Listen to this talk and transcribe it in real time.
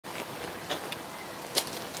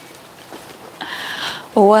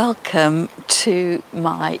Welcome to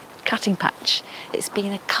my cutting patch. It's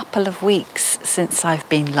been a couple of weeks since I've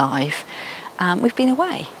been live. We've been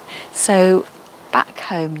away, so back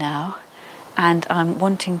home now, and I'm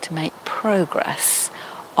wanting to make progress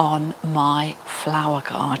on my flower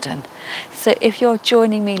garden. So if you're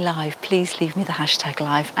joining me live, please leave me the hashtag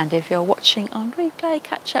live, and if you're watching on replay,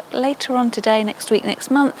 catch up later on today, next week, next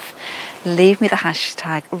month, leave me the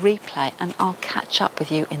hashtag replay and I'll catch up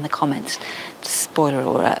with you in the comments. Spoiler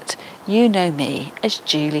alert, you know me as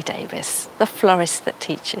Julie Davis, the florist that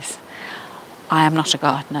teaches. I am not a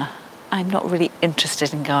gardener. I'm not really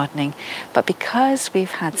interested in gardening, but because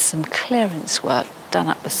we've had some clearance work done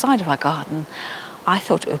up the side of our garden, I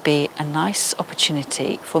thought it would be a nice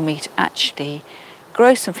opportunity for me to actually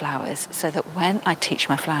grow some flowers so that when I teach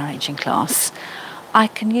my flower arranging class, I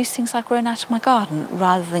can use things I've grown out of my garden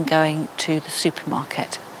rather than going to the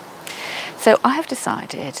supermarket. So I have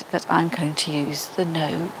decided that I'm going to use the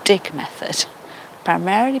no-dig method,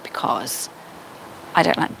 primarily because I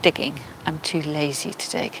don't like digging. I'm too lazy to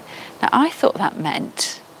dig. Now I thought that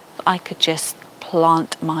meant that I could just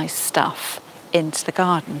plant my stuff into the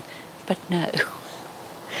garden, but no.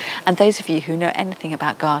 And those of you who know anything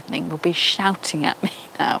about gardening will be shouting at me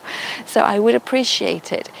now. So I would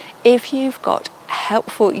appreciate it if you've got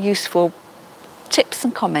helpful, useful tips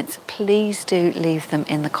and comments, please do leave them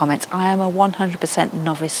in the comments. I am a 100%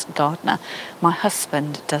 novice gardener. My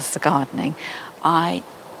husband does the gardening. I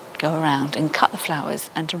go around and cut the flowers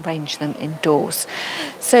and arrange them indoors.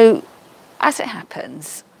 So as it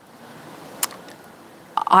happens,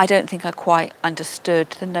 I don't think I quite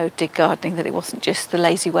understood the no-dig gardening, that it wasn't just the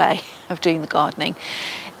lazy way of doing the gardening.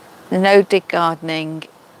 The no-dig gardening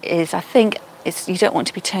is, I think, you don't want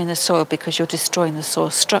to be tilling the soil because you're destroying the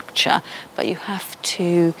soil structure, but you have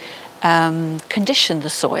to condition the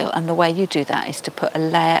soil, and the way you do that is to put a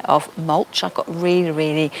layer of mulch. I've got really,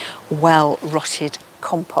 really well rotted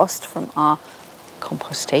compost from our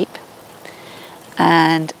compost heap,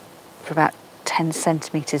 and for about 10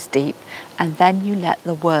 centimetres deep, and then you let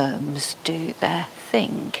the worms do their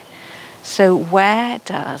thing. So where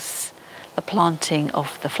does the planting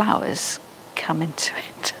of the flowers come into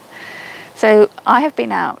it? So I have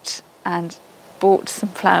been out and bought some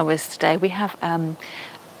flowers today. We have a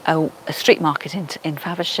street market in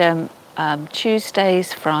Faversham.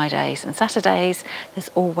 Tuesdays, Fridays and Saturdays there's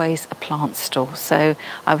always a plant stall. So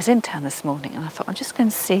I was in town this morning and I thought I'm just going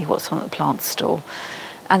to see what's on at the plant stall.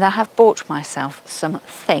 And I have bought myself some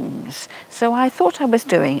things. So I thought I was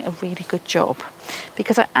doing a really good job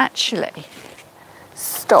because I actually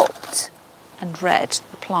stopped and read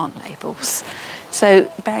the plant labels. So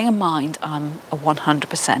bearing in mind I'm a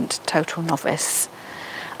 100% total novice,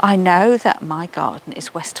 I know that my garden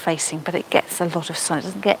is west facing, but it gets a lot of sun. It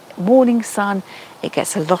doesn't get morning sun, it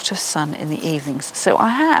gets a lot of sun in the evenings. So I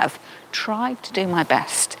have tried to do my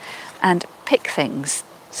best and pick things,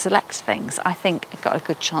 select things I think I've got a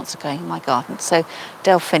good chance of going in my garden. So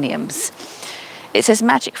delphiniums. It says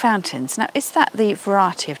magic fountains. Now, is that the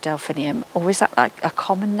variety of delphinium, or is that like a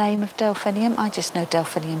common name of delphinium? I just know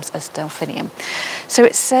delphiniums as delphinium. So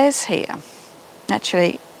it says here,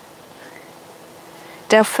 actually,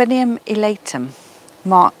 Delphinium elatum,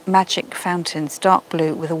 magic fountains, dark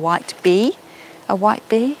blue with a white bee. A white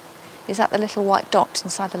bee? Is that the little white dot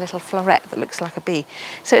inside the little floret that looks like a bee?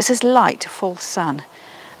 So it says light, full sun.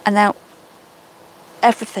 And now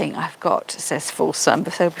everything I've got says full sun.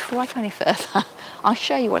 So before I go any further, I'll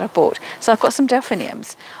show you what I bought. So I've got some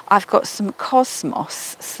delphiniums. I've got some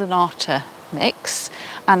Cosmos Sonata mix.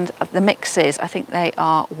 And the mixes, I think they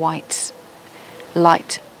are white,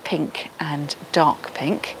 light pink and dark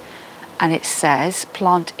pink. And it says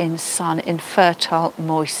plant in sun in fertile,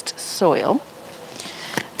 moist soil.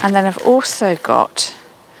 And then I've also got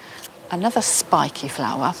another spiky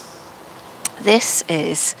flower. This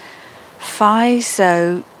is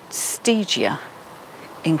Physostegia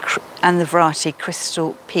and the variety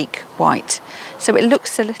Crystal Peak White. So it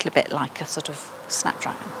looks a little bit like a sort of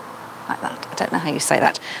snapdragon, like that. I don't know how you say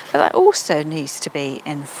that. But that also needs to be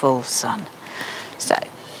in full sun. So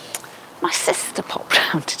my sister popped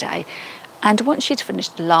round today, and once she'd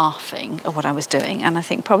finished laughing at what I was doing, and I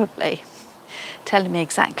think probably telling me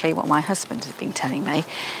exactly what my husband had been telling me,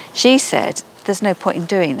 she said, there's no point in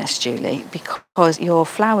doing this, Julie, because your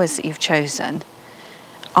flowers that you've chosen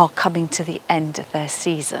are coming to the end of their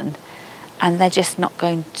season and they're just not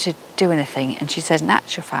going to do anything. And she said, in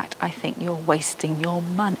actual fact, I think you're wasting your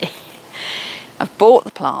money. I've bought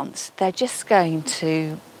the plants. They're just going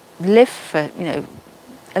to live for,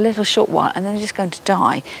 a little short while and then they're just going to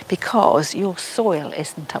die because your soil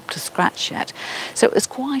isn't up to scratch yet. So it was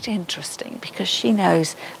quite interesting because she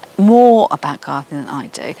knows more about gardening than I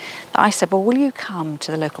do. I said, well, will you come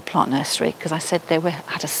to the local plant nursery? Because I said they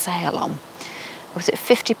had a sale on. Was it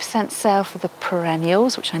 50% sale for the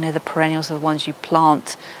perennials, which I know the perennials are the ones you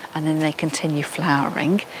plant and then they continue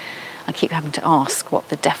flowering. I keep having to ask what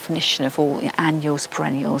the definition of all the annuals,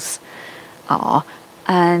 perennials are.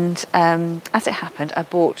 And as it happened, I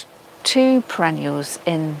bought 2 perennials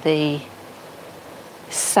in the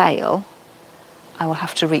sale. I will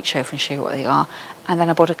have to reach over and show you what they are. And then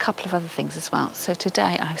I bought a couple of other things as well. So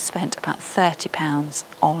today I've spent about £30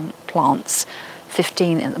 on plants,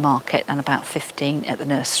 15 at the market and about 15 at the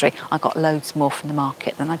nursery. I got loads more from the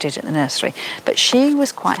market than I did at the nursery. But she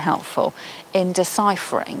was quite helpful in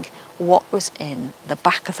deciphering what was in the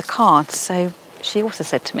back of the card. So she also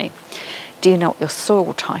said to me, do you know what your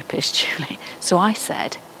soil type is, Julie? So I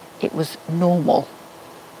said it was normal.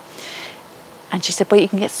 And she said, well, you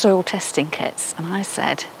can get soil testing kits. And I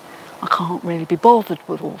said, I can't really be bothered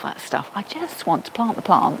with all that stuff. I just want to plant the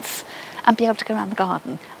plants and be able to go around the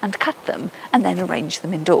garden and cut them and then arrange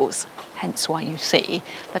them indoors. Hence why you see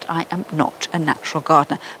that I am not a natural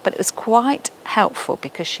gardener. But it was quite helpful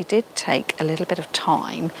because she did take a little bit of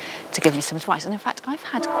time to give me some advice. And in fact, I've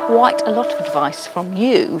had quite a lot of advice from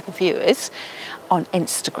you, the viewers, on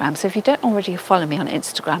Instagram. So if you don't already follow me on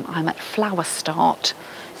Instagram, I'm at Flower Start.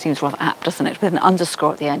 Seems rather apt, doesn't it? With an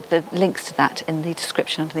underscore at the end. The links to that in the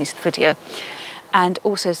description underneath the video. And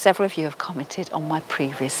also several of you have commented on my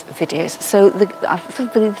previous videos. So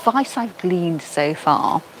the advice I've gleaned so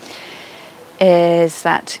far is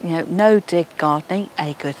that, you know, no dig gardening,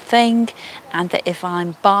 a good thing, and that if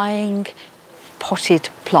I'm buying potted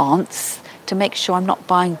plants, to make sure I'm not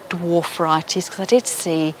buying dwarf varieties, because I did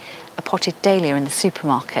see a potted dahlia in the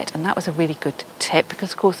supermarket, and that was a really good tip,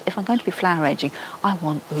 because of course if I'm going to be flower arranging, I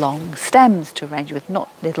want long stems to arrange with, not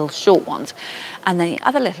little short ones. And then the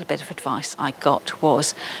other little bit of advice I got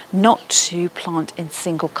was not to plant in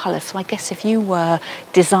single colours. So I guess if you were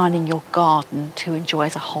designing your garden to enjoy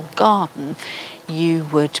as a whole garden, you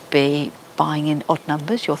would be buying in odd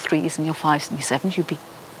numbers, your 3s and your 5s and your 7s. You'd be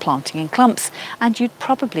planting in clumps, and you'd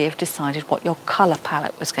probably have decided what your colour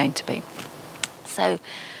palette was going to be. So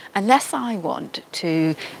unless I want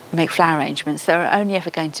to make flower arrangements that are only ever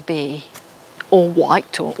going to be all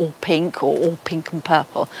white or all pink or all pink and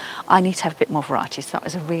purple, I need to have a bit more variety. So that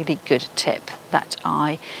was a really good tip, that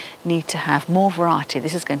I need to have more variety.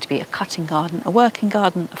 This is going to be a cutting garden, a working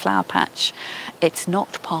garden, a flower patch. It's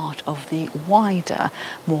not part of the wider,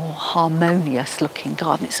 more harmonious looking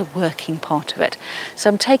garden. It's a working part of it. So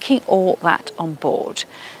I'm taking all that on board.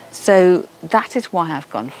 So that is why I've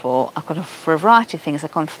gone for a variety of things.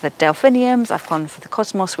 I've gone for the delphiniums, I've gone for the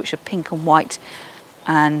cosmos, which are pink and white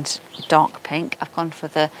and dark pink. I've gone for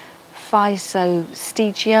the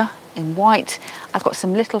physostegia in white. I've got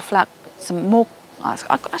some little some more. Actually,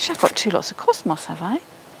 I've got 2 lots of cosmos, have I?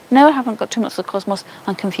 No, I haven't got 2 lots of cosmos.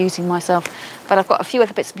 I'm confusing myself. But I've got a few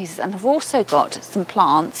other bits and pieces, and I've also got some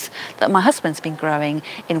plants that my husband's been growing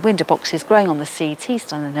in window boxes, growing on the seeds. He's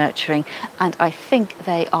done the nurturing, and I think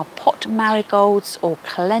they are pot marigolds or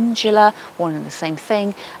calendula, one and the same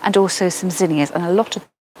thing, and also some zinnias, and a lot of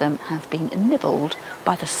them have been nibbled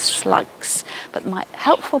by the slugs. But my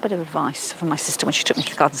helpful bit of advice from my sister when she took me to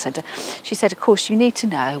the garden centre, she said, of course, you need to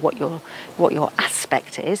know what your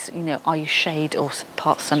aspect is. You know, are you shade or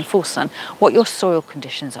part sun, full sun? What your soil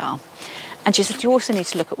conditions are. And she said, you also need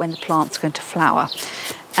to look at when the plant's going to flower.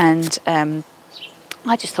 And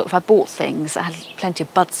I just thought if I bought things that had plenty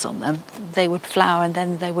of buds on them, they would flower and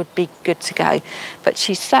then they would be good to go. But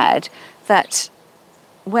she said that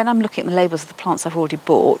when I'm looking at the labels of the plants I've already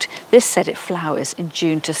bought, this said it flowers in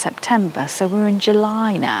June to September. So we're in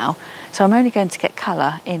July now. So I'm only going to get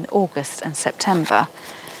colour in August and September.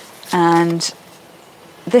 And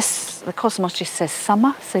the cosmos just says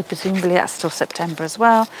summer, so presumably that's still September as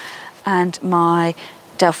well. And my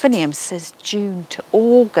delphinium says June to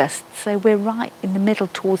August. So we're right in the middle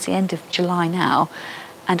towards the end of July now.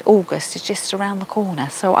 And August is just around the corner,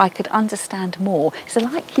 so I could understand more. So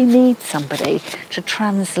like you need somebody to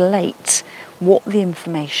translate what the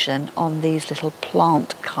information on these little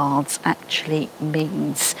plant cards actually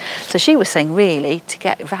means. So she was saying really, to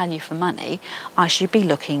get value for money, I should be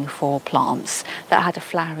looking for plants that had a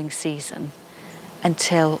flowering season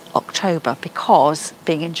until October, because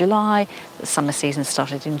being in July, the summer season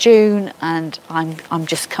started in June, and I'm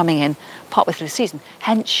just coming in partway through the season.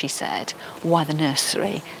 Hence, she said, why the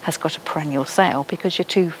nursery has got a perennial sale, because you're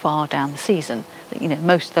too far down the season. You know,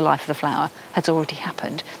 most of the life of the flower has already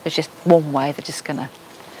happened. There's just one way they're just going to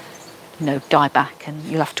die back and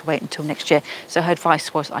you'll have to wait until next year. So her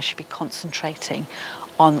advice was I should be concentrating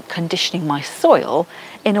on conditioning my soil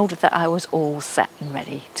in order that I was all set and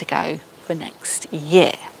ready to go for next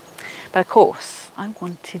year. But of course, I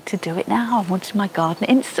wanted to do it now. I wanted my garden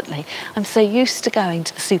instantly. I'm so used to going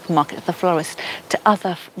to the supermarket, to the florist, to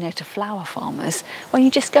other, to flower farmers, when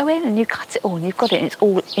you just go in and you cut it all and you've got it and it's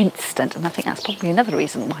all instant. And I think that's probably another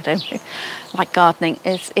reason why I don't like gardening,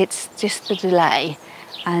 is it's just the delay.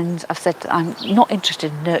 And I've said that I'm not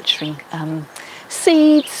interested in nurturing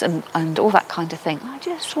seeds and all that kind of thing. I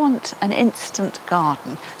just want an instant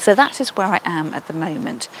garden. So that is where I am at the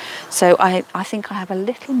moment. So I think I have a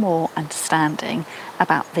little more understanding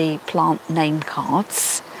about the plant name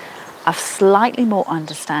cards, a slightly more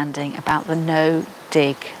understanding about the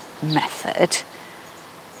no-dig method.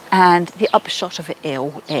 And the upshot of it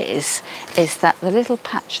all is that the little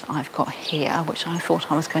patch that I've got here, which I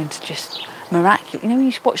thought I was going to just miraculous, when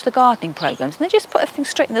you watch the gardening programs and they just put everything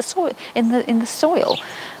straight in the soil, in the soil.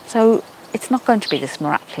 So it's not going to be this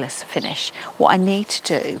miraculous finish. What I need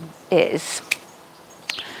to do is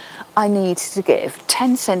I need to give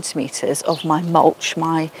 10 centimetres of my mulch,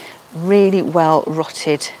 my really well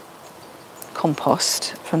rotted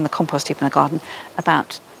compost from the compost heap in the garden,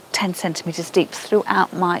 about 10 centimetres deep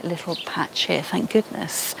throughout my little patch here. Thank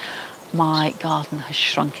goodness my garden has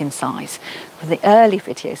shrunk in size. For the early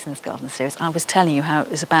videos in this garden series, I was telling you how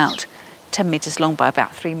it was about 10 metres long by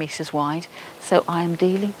about 3 metres wide. So I am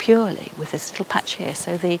dealing purely with this little patch here.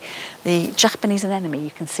 So the Japanese anemone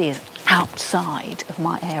you can see is outside of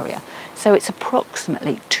my area. So it's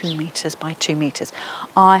approximately 2 metres by 2 metres.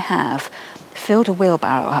 I have filled a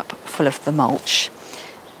wheelbarrow up full of the mulch.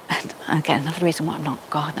 And again, another reason why I'm not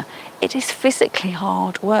a gardener, it is physically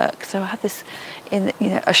hard work. So I have this,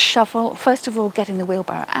 a shovel, first of all, getting the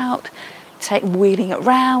wheelbarrow out, wheeling it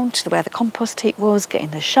round to where the compost heap was, getting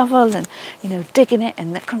the shovel and, digging it,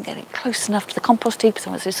 and I couldn't get it close enough to the compost heap. So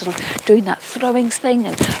I was just sort of doing that throwing thing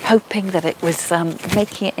and hoping that it was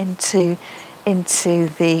making it into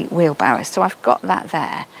the wheelbarrow. So I've got that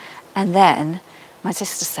there. And then my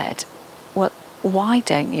sister said, well, why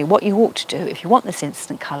don't you, what you ought to do, if you want this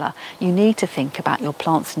instant colour, you need to think about your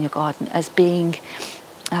plants in your garden as being,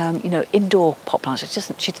 indoor pot plants.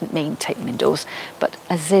 She didn't mean take them indoors, but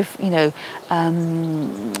as if, when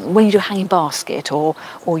you do a hanging basket or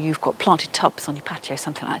you've got planted tubs on your patio,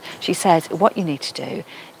 something like that. She said what you need to do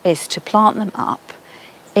is to plant them up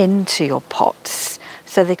into your pots,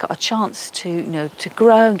 so they've got a chance to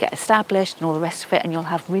grow and get established and all the rest of it, and you'll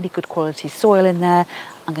have really good quality soil in there.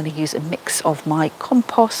 I'm going to use a mix of my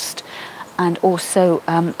compost and also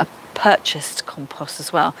a purchased compost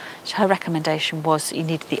as well. Her recommendation was that you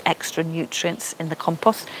needed the extra nutrients in the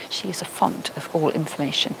compost. She is a font of all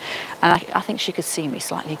information, and I think she could see me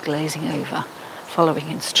slightly glazing over following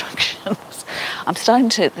instructions. I'm starting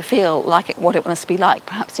to feel like what it must be like,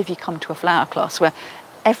 perhaps if you come to a flower class where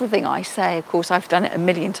everything I say, of course, I've done it a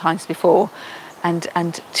million times before,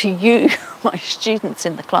 and to you, my students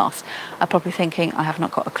in the class, are probably thinking, I have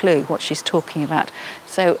not got a clue what she's talking about.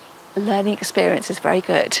 So learning experience is very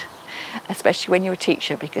good, especially when you're a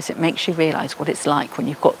teacher, because it makes you realise what it's like when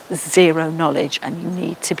you've got zero knowledge and you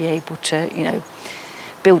need to be able to,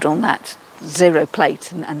 build on that zero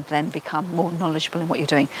plate and then become more knowledgeable in what you're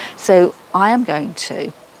doing. So I am going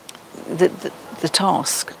to, the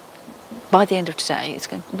task, by the end of today, it's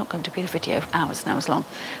not going to be a video of hours and hours long,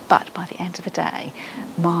 but by the end of the day,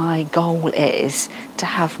 my goal is to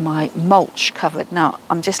have my mulch covered. Now,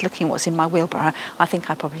 I'm just looking at what's in my wheelbarrow. I think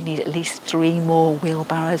I probably need at least 3 more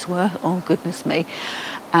wheelbarrows worth. Oh, goodness me.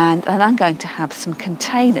 And I'm going to have some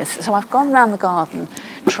containers. So I've gone around the garden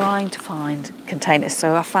trying to find containers.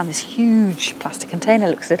 So I found this huge plastic container,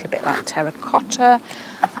 looks a little bit like terracotta.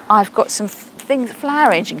 I've got some things,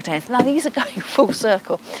 flower arranging containers. Now, these are going full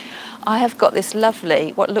circle. I have got this lovely,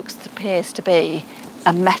 what appears to be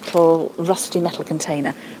a rusty metal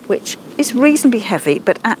container, which is reasonably heavy,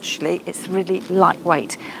 but actually it's really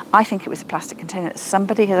lightweight. I think it was a plastic container that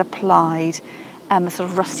somebody had applied a sort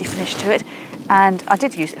of rusty finish to it, and I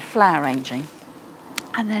did use it for flower arranging.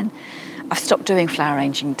 And then I've stopped doing flower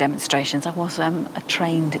arranging demonstrations. I was a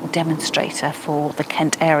trained demonstrator for the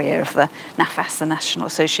Kent area of the NAFAS, the National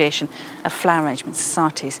Association of Flower Arrangement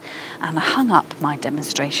Societies, and I hung up my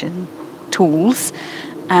demonstration tools,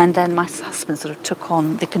 and then my husband sort of took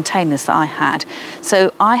on the containers that I had.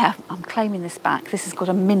 So I'm claiming this back. This has got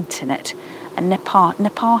a mint in it, a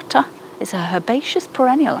Nepata. It's a herbaceous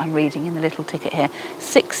perennial I'm reading in the little ticket here.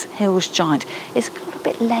 6 Hills Giant. It's got a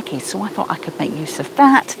bit leggy, so I thought I could make use of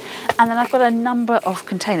that. And then I've got a number of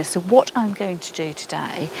containers. So what I'm going to do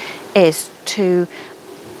today is to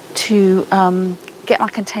get get my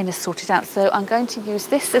containers sorted out. So I'm going to use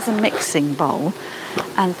this as a mixing bowl,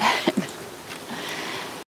 and then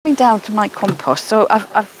going down to my compost. So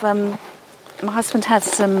my husband had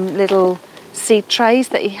some little seed trays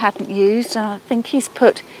that he hadn't used, and I think he's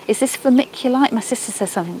put, is this vermiculite? My sister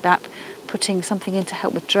says something about putting something in to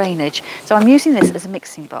help with drainage. So I'm using this as a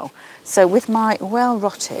mixing bowl. So with my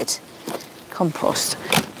well-rotted compost,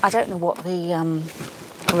 I don't know what the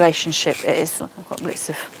relationship is. I've got bits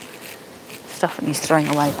of stuff that needs throwing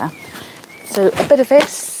away there. So a bit of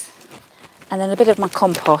this, and then a bit of my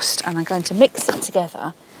compost, and I'm going to mix it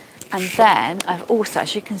together. And then I've also,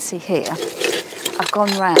 as you can see here, I've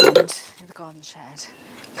gone round the garden shed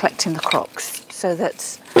collecting the crocks so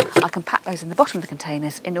that I can pack those in the bottom of the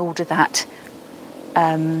containers in order that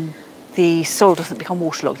the soil doesn't become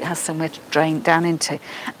waterlogged. It has somewhere to drain down into.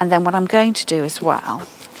 And then what I'm going to do as well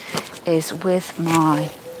is with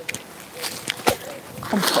my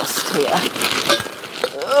compost here,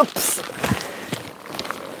 oops,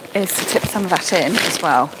 is to tip some of that in as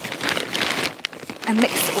well and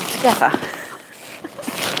mix it all together.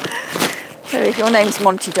 So if your name's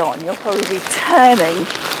Monty Don, you'll probably be turning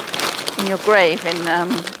in your grave in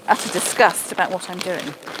utter disgust about what I'm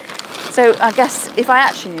doing. So I guess if I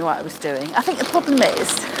actually knew what I was doing, I think the problem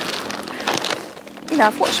is, you know,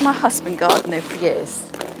 I've watched my husband garden over years,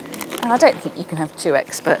 and I don't think you can have two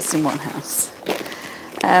experts in one house.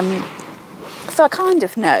 So I kind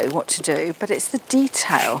of know what to do, but it's the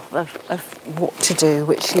detail of what to do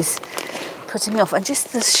which is putting me off, and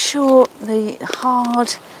just the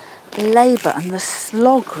hard labour and the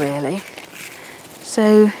slog really.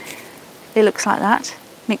 So it looks like that,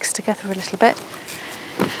 mixed together a little bit,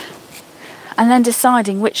 and then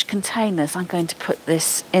deciding which containers I'm going to put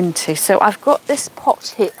this into. So I've got this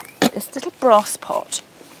pot here, this little brass pot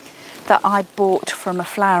that I bought from a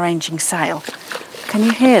flower arranging sale. Can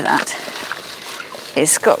you hear that?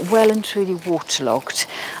 It's got well and truly waterlogged,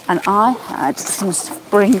 and I had some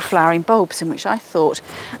spring flowering bulbs in which I thought,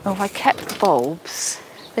 oh, if I kept the bulbs,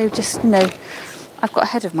 they would just, you know, I've got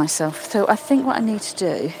ahead of myself. So I think what I need to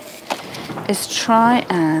do is try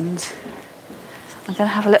and, I'm going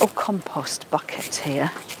to have a little compost bucket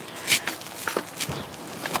here,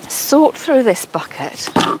 sort through this bucket,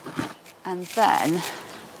 and then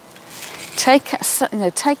take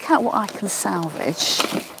out what I can salvage,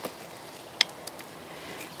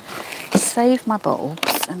 save my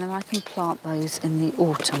bulbs, and then I can plant those in the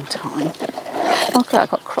autumn time. Okay, I've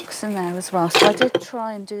got crocks in there as well, so I did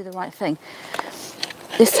try and do the right thing.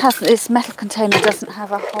 This metal container doesn't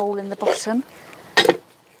have a hole in the bottom,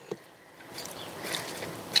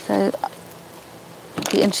 so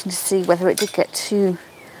it'd be interesting to see whether it did get too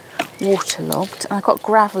waterlogged. And I've got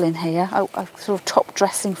gravel in here. I've sort of top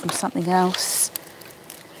dressing from something else.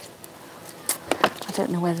 I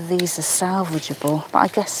don't know whether these are salvageable, but I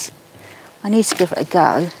guess I need to give it a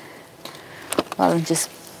go rather than just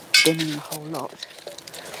binning the whole lot.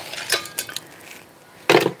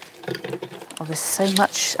 Oh, there's so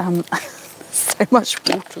much so much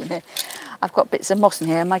water in here. I've got bits of moss in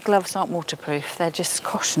here. My gloves aren't waterproof, they're just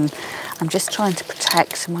cotton. I'm just trying to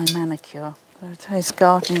protect my manicure. Both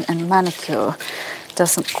gardening and manicure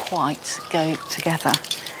doesn't quite go together.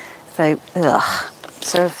 So, ugh.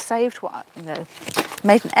 So I've saved what, you know,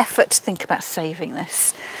 made an effort to think about saving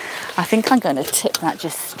this. I think I'm going to tip that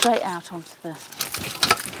just straight out onto the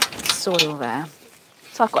soil there.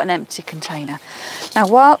 So I've got an empty container. Now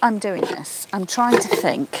while I'm doing this, I'm trying to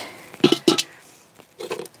think,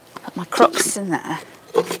 put my crocks in there,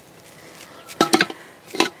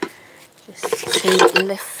 just to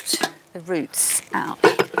lift the roots out.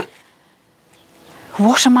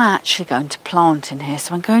 What am I actually going to plant in here?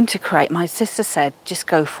 So I'm going to create, my sister said, just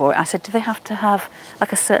go for it. I said, do they have to have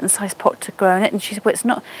like a certain size pot to grow in it? And she said, well, it's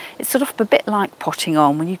not, it's sort of a bit like potting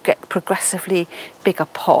on when you get progressively bigger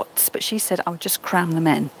pots. But she said, I would just cram them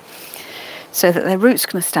in so that their roots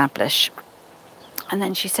can establish. And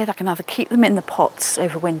then she said I can either keep them in the pots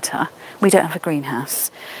over winter, we don't have a greenhouse,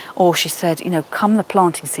 or she said, you know, come the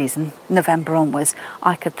planting season, November onwards,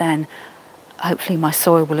 I could then, hopefully my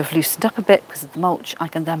soil will have loosened up a bit because of the mulch, I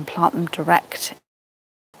can then plant them direct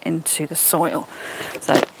into the soil.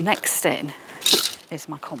 So next in is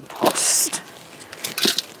my compost.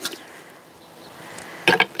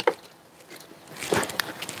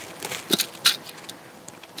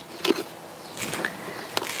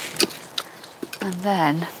 And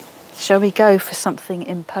then, shall we go for something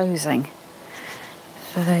imposing?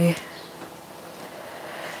 So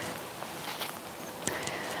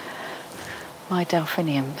my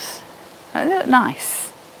delphiniums. They look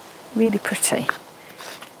nice, really pretty.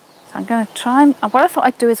 So I'm going to try and, what I thought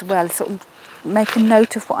I'd do as well is sort of make a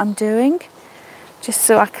note of what I'm doing. just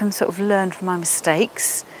so I can sort of learn from my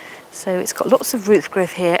mistakes. So it's got lots of root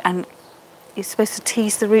growth here, and you're supposed to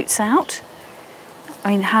tease the roots out.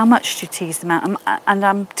 I mean, how much do you tease them out? And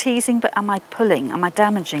I'm teasing, but am I pulling? Am I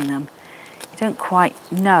damaging them? You don't quite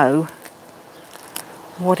know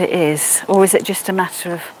what it is. Or is it just a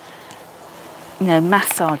matter of, you know,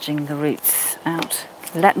 massaging the roots out?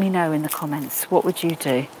 Let me know in the comments. What would you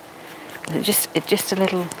do? Is it just a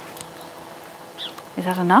little... Is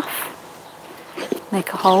that enough?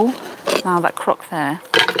 Make a hole. Now that crock there,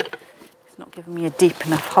 it's not giving me a deep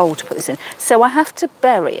enough hole to put this in. So I have to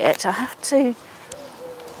bury it. I have to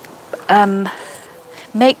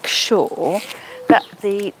make sure that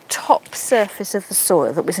the top surface of the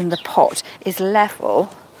soil that was in the pot is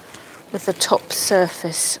level with the top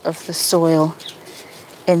surface of the soil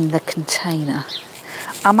in the container.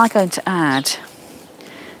 Am I going to add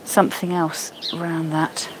something else around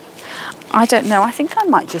that? I don't know. I think I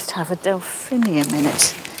might just have a delphinium in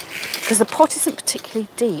it because the pot isn't particularly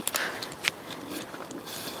deep.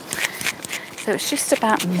 So it's just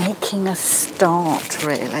about making a start,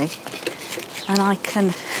 really. And I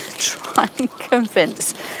can try and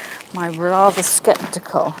convince my rather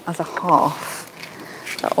sceptical other half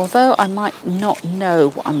that although I might not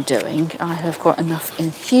know what I'm doing, I have got enough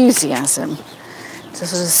enthusiasm to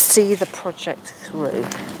sort of see the project through.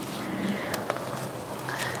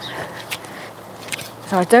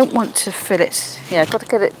 So I don't want to fill it, yeah, I've got to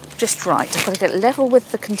get it just right. I've got to get it level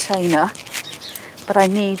with the container, but I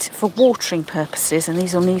need, for watering purposes, and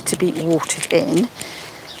these will need to be watered in,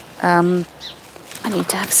 I need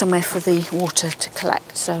to have somewhere for the water to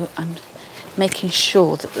collect. So I'm making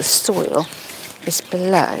sure that the soil is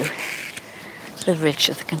below the ridge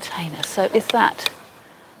of the container. So is that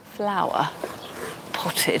flower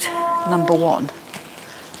potted number one?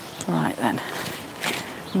 Right then,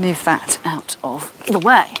 move that out of the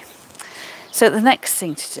way. So the next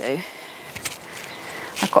thing to do,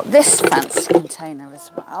 I've got this fancy container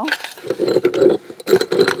as well.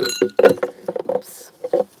 Oops.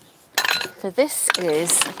 So this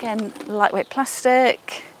is, again, lightweight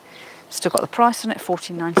plastic. Still got the price on it,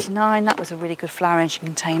 $14.99. That was a really good flower arranging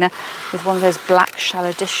container with one of those black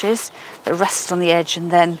shallow dishes that rests on the edge, and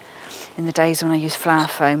then in the days when I use flower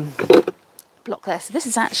foam, block there. So this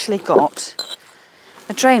has actually got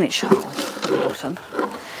a drainage hole at the bottom,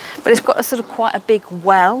 but it's got a sort of quite a big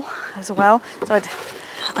well as well. So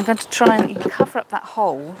I'm going to try and cover up that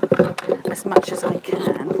hole as much as I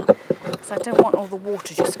can, because I don't want all the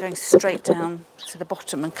water just going straight down to the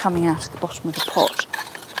bottom and coming out of the bottom of the pot.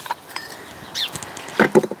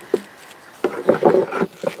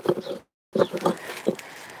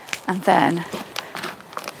 And then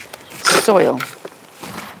soil.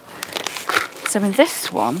 So in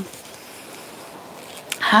this one,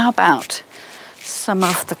 how about some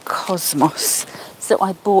of the cosmos? So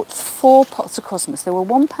I bought 4 pots of cosmos. They were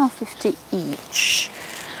 £1.50 each.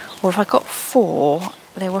 Or if I got 4,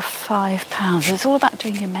 they were £5. It's all about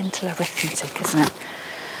doing your mental arithmetic, isn't it?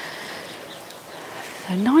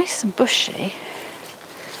 So nice and bushy.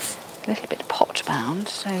 A little bit pot bound.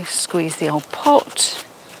 So squeeze the old pot.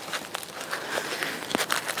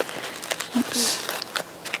 Oops.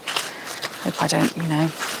 Hope I don't, you know,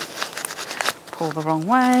 pull the wrong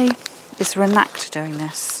way. Is there a knack to doing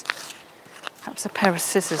this? Perhaps a pair of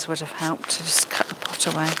scissors would have helped to just cut the pot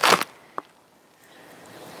away.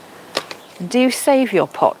 And do you save your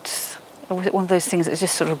pots? Or was it one of those things that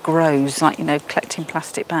just sort of grows, like, you know, collecting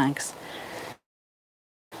plastic bags?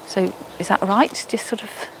 So is that right? Just sort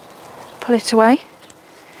of pull it away?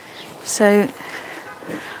 So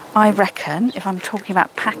I reckon if I'm talking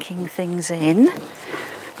about packing things in,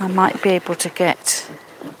 I might be able to get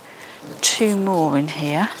 2 more in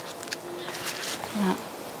here.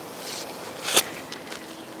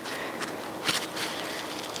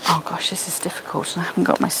 Oh gosh, this is difficult and I haven't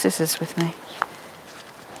got my scissors with me.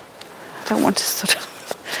 I don't want to sort of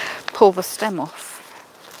pull the stem off.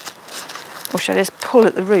 Or should I just pull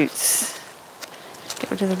at the roots?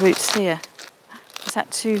 Get rid of the roots here. Is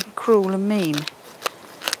that too cruel and mean?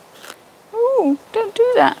 Oh, don't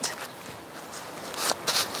do that.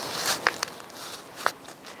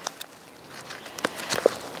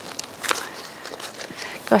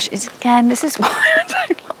 Gosh, again, this is why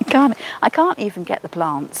I can't even get the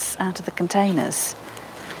plants out of the containers.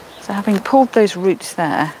 So having pulled those roots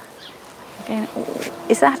there, again,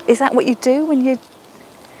 is that what you do when you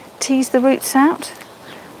tease the roots out?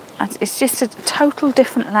 It's just a total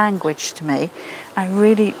different language to me. I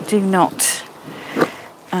really do not,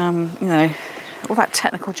 you know, all that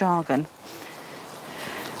technical jargon.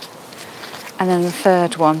 And then the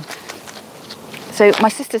third one. So my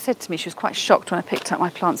sister said to me, she was quite shocked when I picked up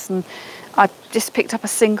my plants, and I just picked up a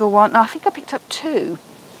single one. No, I think I picked up two.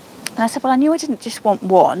 And I said, well, I knew I didn't just want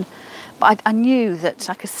one, but I knew that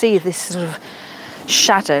I could see this sort of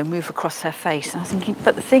shadow move across her face. And I was thinking,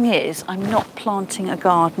 but the thing is, I'm not planting a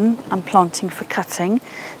garden, I'm planting for cutting.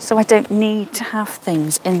 So I don't need to have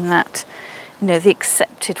things in that, you know, the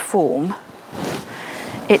accepted form.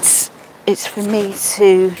 It's for me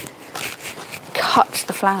to cut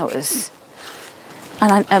the flowers.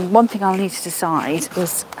 And one thing I'll need to decide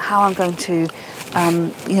is how I'm going to,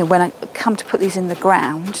 you know, when I come to put these in the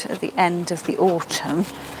ground at the end of the autumn,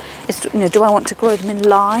 is, you know, do I want to grow them in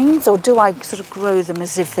lines, or do I sort of grow them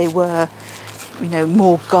as if they were, you know,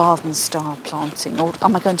 more garden style planting, or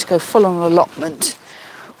am I going to go full on allotment,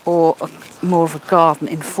 or more of a garden,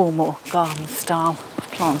 informal garden style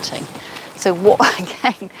planting? So what,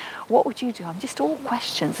 again, what would you do? I'm just all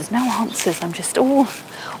questions. There's no answers. I'm just all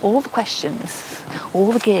the questions,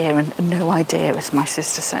 all the gear and no idea, as my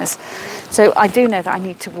sister says. So I do know that I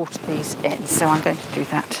need to water these in. So I'm going to do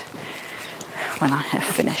that when I have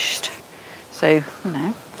finished. So, you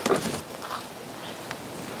know,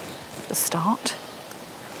 the start.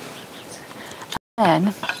 And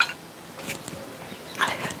then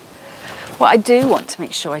what I do want to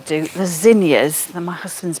make sure I do, the zinnias that my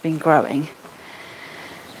husband's been growing,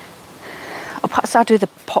 so I'll do the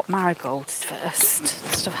pot marigolds first,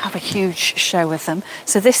 sort of have a huge show with them.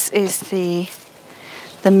 So this is the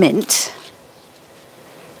mint,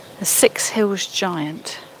 the Six Hills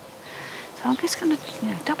Giant. So I'm just going to,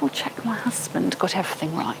 you know, double check my husband got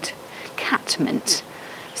everything right. Cat mint,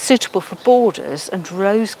 suitable for borders and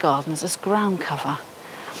rose gardens as ground cover.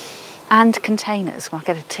 And containers, well, I'll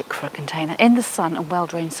get a tick for a container, in the sun and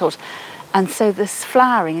well-drained soils. And so this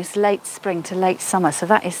flowering is late spring to late summer. So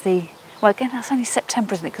that is the, well, again, that's only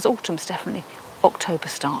September, isn't it? Because autumn's definitely October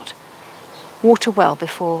start. Water well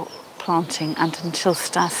before planting and until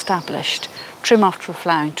established. Trim after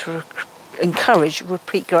flowering to encourage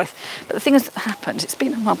repeat growth. But the thing that's happened, it's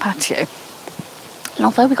been on my patio, and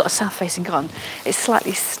although we've got a south-facing garden, it's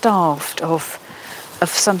slightly starved of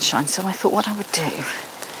sunshine. So I thought what I would do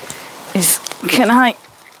is, can I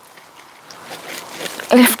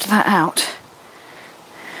lift that out?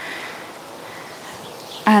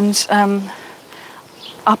 And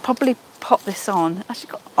I'll probably pop this on.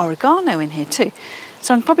 Actually got oregano in here too.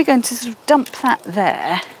 So I'm probably going to sort of dump that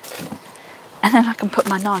there, and then I can put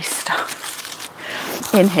my nice stuff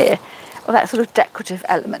in here. Well, that sort of decorative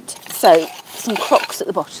element. So some crocks at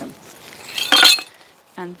the bottom.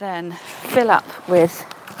 And then fill up with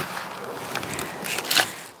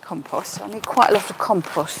compost. So I need quite a lot of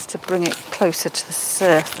compost to bring it closer to the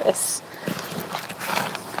surface.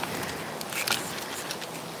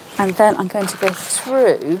 And then I'm going to go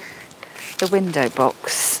through the window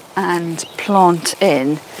box and plant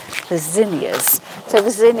in the zinnias. So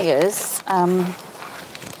the zinnias,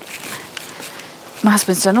 my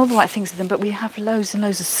husband's done all the right things with them, but we have loads and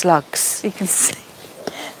loads of slugs. You can see.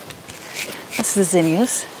 That's the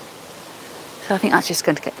zinnias. So I think that's just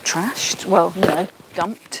going to get trashed. Well, you know,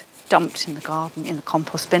 dumped in the garden, in the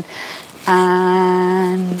compost bin.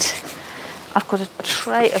 And I've got a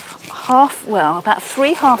tray of about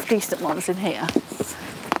 3 half decent ones in here.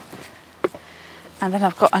 And then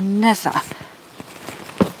I've got another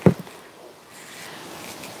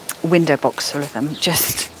window box full of them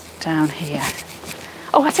just down here.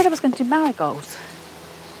 Oh, I said I was going to do marigolds.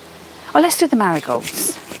 Oh, let's do the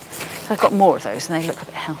marigolds. So I've got more of those and they look a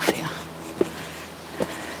bit healthier.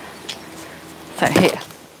 So here,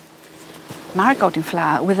 marigold in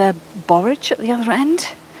flower with a borage at the other end.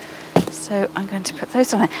 So I'm going to put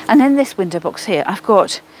those on there. And in this window box here, I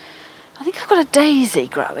think I've got a daisy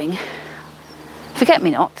growing.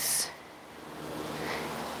 Forget-me-nots,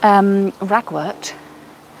 ragwort,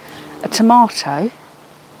 a tomato,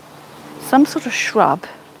 some sort of shrub,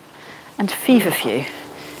 and feverfew.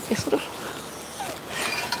 It's sort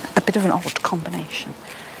of a bit of an odd combination.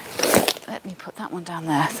 Let me put that one down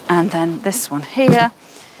there, and then this one here.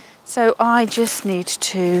 So I just need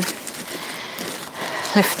to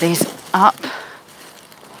lift these up.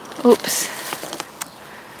 Oops.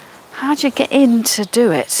 How do you get in to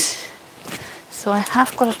do it? So I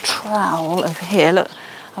have got a trowel over here. Look,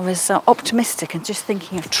 I was optimistic and just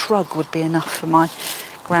thinking a trug would be enough for my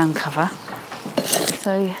ground cover.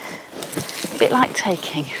 So a bit like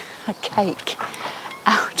taking a cake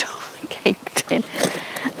out of a cake tin.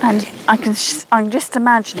 And I'm just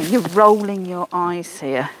imagining you're rolling your eyes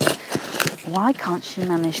here. Why can't she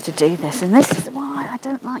manage to do this? And this is why I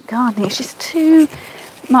don't like gardening. It's just too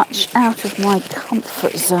much out of my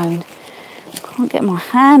comfort zone. I can't get my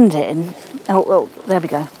hand in. Oh, there we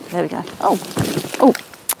go. There we go. Oh.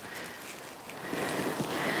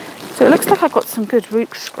 So it looks like I've got some good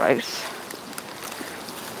root growth.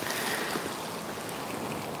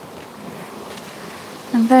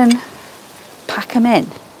 And then pack them in.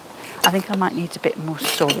 I think I might need a bit more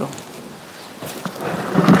soil.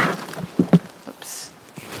 Oops.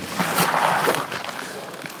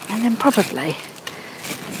 And then probably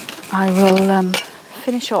I will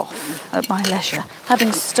finish off at my leisure.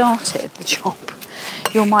 Having started the job,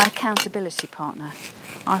 you're my accountability partner.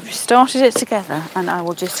 I've started it together and I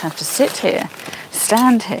will just have to sit here,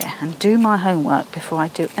 stand here and do my homework before I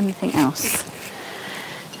do anything else.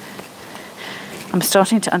 I'm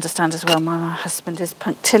starting to understand as well my husband is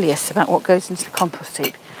punctilious about what goes into the compost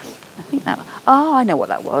heap. I think that, oh, I know what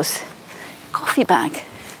that was. Coffee bag.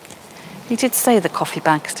 He did say the coffee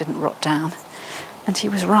bags didn't rot down. And he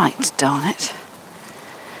was right, darn it.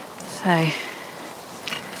 So,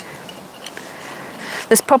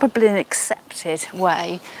 there's probably an accepted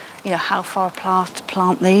way, you know, how far apart to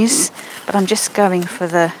plant these, but I'm just going for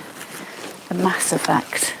the mass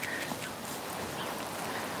effect.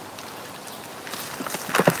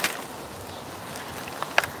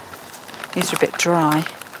 These are a bit dry,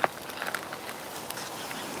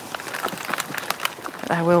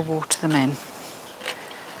 but I will water them in,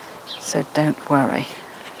 so don't worry.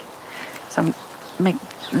 So I'm making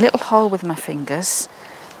a little hole with my fingers,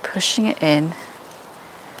 pushing it in,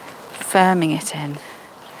 firming it in,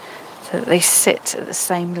 so that they sit at the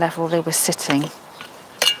same level they were sitting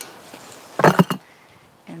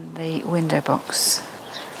in the window box.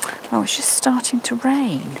 Oh, it's just starting to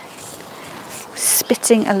rain.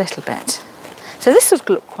 Spitting a little bit. So this would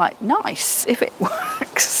look quite nice if it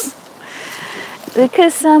works.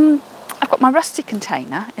 Because I've got my rusty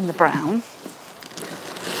container in the brown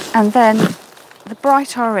and then the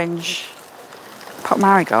bright orange pot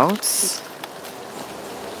marigolds.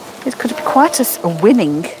 It could be quite a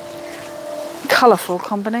winning, colourful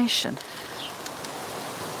combination.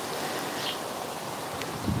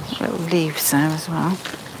 Little leaves there as well.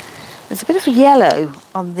 There's a bit of yellow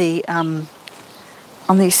on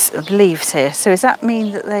these leaves here. So does that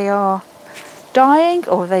mean that they are dying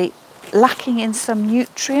or are they lacking in some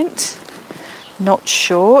nutrient? Not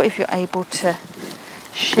sure. If you're able to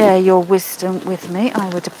share your wisdom with me, I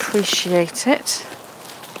would appreciate it.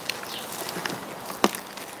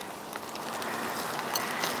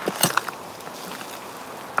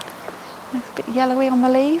 A bit yellowy on the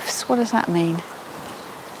leaves. What does that mean?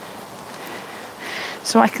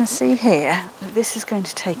 So I can see here that this is going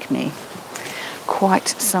to take me quite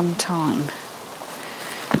some time.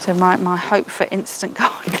 So my hope for instant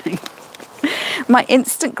gardening, my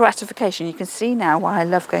instant gratification, you can see now why I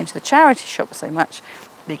love going to the charity shop so much,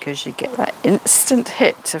 because you get that instant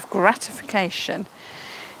hit of gratification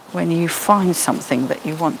when you find something that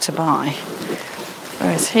you want to buy.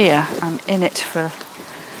 Whereas here, I'm in it for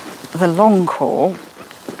the long haul.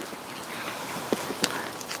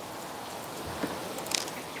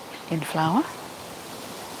 In flower.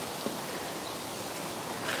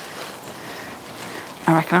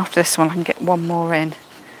 I reckon after this one I can get one more in.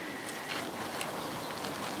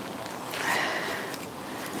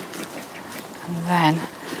 And then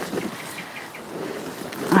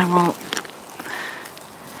I will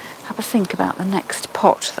have a think about the next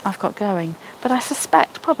pot that I've got going. But I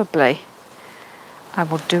suspect probably I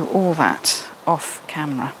will do all that off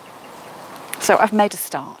camera. So I've made a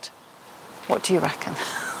start. What do you reckon?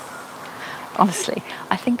 Honestly,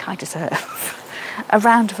 I think I deserve a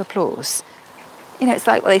round of applause. You know, it's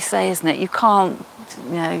like what they say, isn't it? You can't,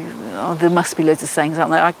 you know, oh, there must be loads of sayings,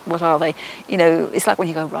 aren't there? What are they? You know, it's like when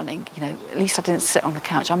you go running, you know, at least I didn't sit on the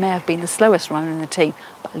couch. I may have been the slowest runner in the team,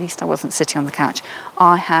 but at least I wasn't sitting on the couch.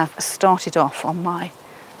 I have started off on my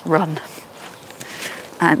run.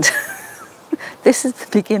 And this is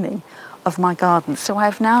the beginning of my garden. So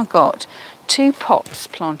I've now got 2 pots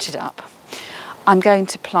planted up. I'm going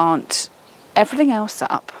to plant everything else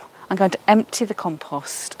up. I'm going to empty the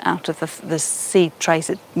compost out of the seed trays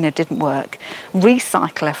that, you know, didn't work,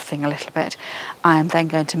 recycle everything a little bit. I am then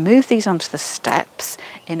going to move these onto the steps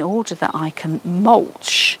in order that I can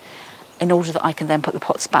mulch, in order that I can then put the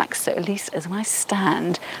pots back. So at least as I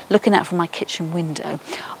stand looking out from my kitchen window,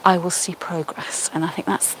 I will see progress. And I think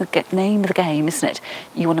that's the name of the game, isn't it?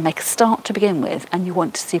 You want to make a start to begin with and you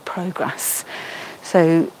want to see progress.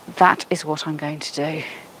 So that is what I'm going to do.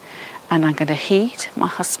 And I'm going to heed my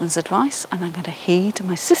husband's advice, and I'm going to heed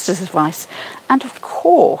my sister's advice, and of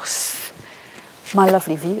course, my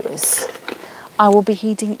lovely viewers, I will be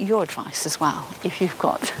heeding your advice as well. If you've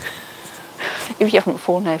got, if you haven't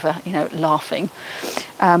fallen over, you know, laughing,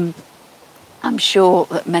 I'm sure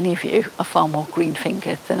that many of you are far more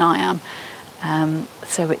green-fingered than I am.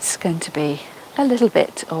 So it's going to be a little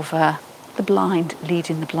bit of a the blind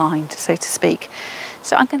leading the blind, so to speak.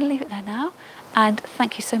 So I'm going to leave it there now, and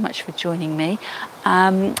thank you so much for joining me.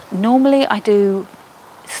 Normally I do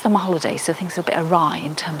summer holidays, so things are a bit awry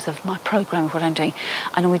in terms of my programme of what I'm doing.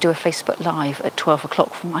 I normally do a Facebook Live at 12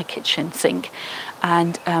 o'clock from my kitchen sink,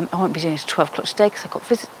 and I won't be doing it at 12 o'clock today because I've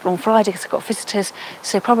got on Friday because I've got visitors.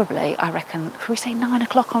 So probably, I reckon, could we say 9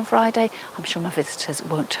 o'clock on Friday? I'm sure my visitors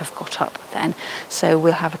won't have got up then. So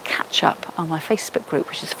we'll have a catch up on my Facebook group,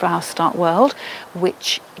 which is Flowers Start World,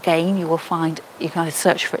 which again you will find, you can either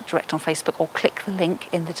search for it direct on Facebook or click the link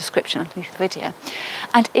in the description underneath the video.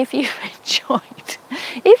 And if you've enjoyed,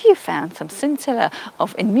 if you found some scintilla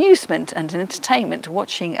of amusement and entertainment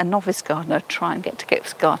watching a novice gardener try and get to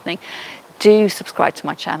grips with gardening, do subscribe to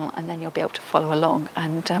my channel, and then you'll be able to follow along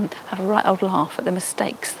and have a right old laugh at the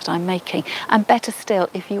mistakes that I'm making. And better still,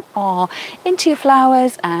 if you are into your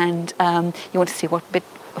flowers and you want to see what bit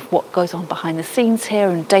of what goes on behind the scenes here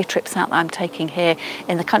and day trips out that I'm taking here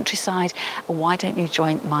in the countryside, why don't you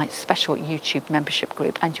join my special YouTube membership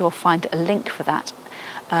group, and you'll find a link for that.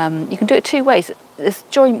 You can do it two ways. There's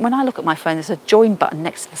join, when I look at my phone, there's a join button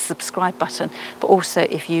next to the subscribe button, but also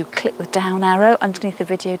if you click the down arrow underneath the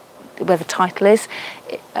video where the title is,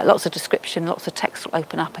 lots of description, lots of text will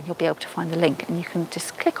open up and you'll be able to find the link, and you can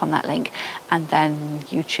just click on that link, and then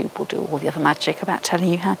YouTube will do all the other magic about telling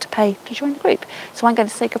you how to pay to join the group. So I'm going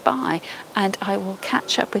to say goodbye, and I will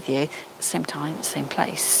catch up with you same time, same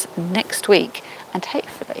place next week, and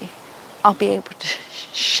hopefully I'll be able to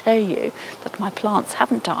show you that my plants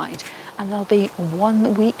haven't died and they'll be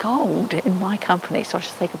 1 week old in my company. So I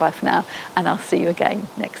should say goodbye for now, and I'll see you again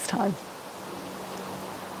next time.